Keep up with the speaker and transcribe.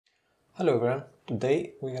Hello everyone,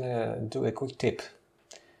 today we're gonna do a quick tip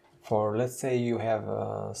for, let's say you have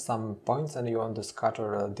some points and you want to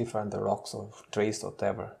scatter different rocks or trees or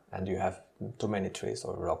whatever, and you have too many trees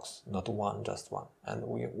or rocks, not one, just one, and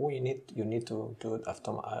you need to do it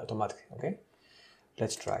automatically. Okay,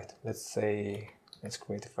 let's try it. Let's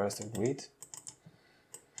create first a grid.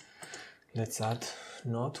 Let's add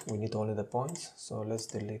node. We need only the points, so let's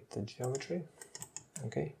delete the geometry.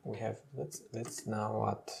 Okay, we have, let's now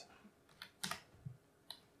add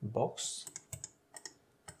box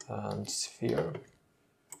and sphere,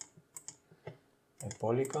 a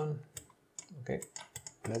polygon. Okay,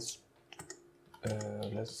 let's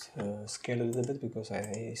scale a little bit because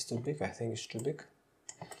it's too big. I think it's too big.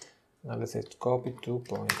 Now let's say copy 2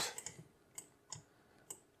 point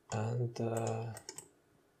and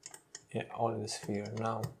yeah, only the sphere.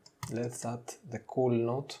 Now let's add the cool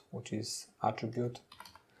node, which is attribute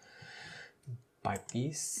by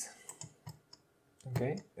piece.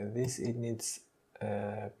 Okay, it needs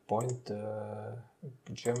point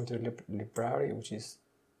geometry library, which is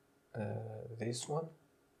this one,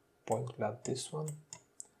 point cloud this one,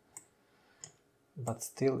 but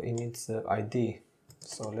still it needs the ID.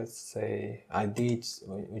 So let's say ID,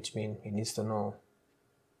 which means it needs to know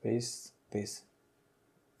this.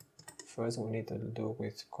 First we need to do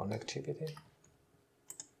with connectivity.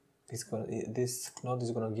 This node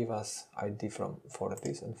is gonna give us ID for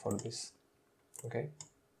this and for this. Okay.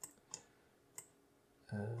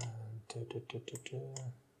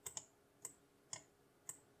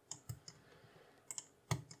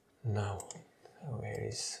 Now, where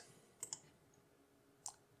is?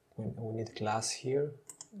 We need class here.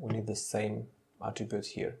 We need the same attribute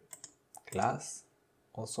here. Class,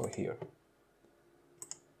 also here.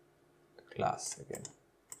 Class again.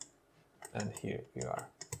 And here you are.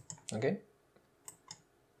 Okay.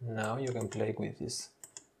 Now you can play with this.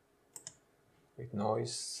 With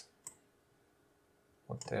noise,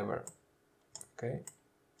 whatever, okay,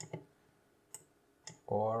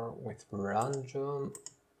 or with random,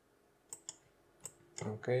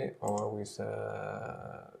 okay, or with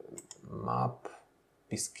map,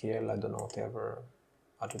 p-scale, I don't know, whatever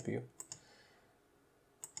attribute.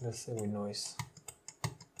 Let's say with noise.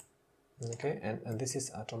 Okay, and this is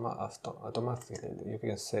automatically. You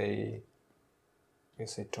can say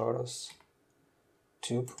torus,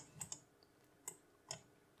 tube.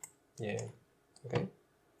 Yeah, okay.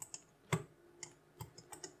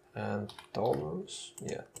 And torus,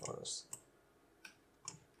 yeah, torus.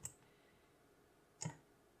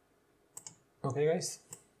 Okay guys,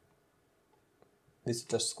 this is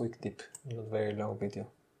just a quick tip, not very long video.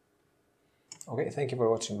 Okay, thank you for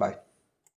watching, bye.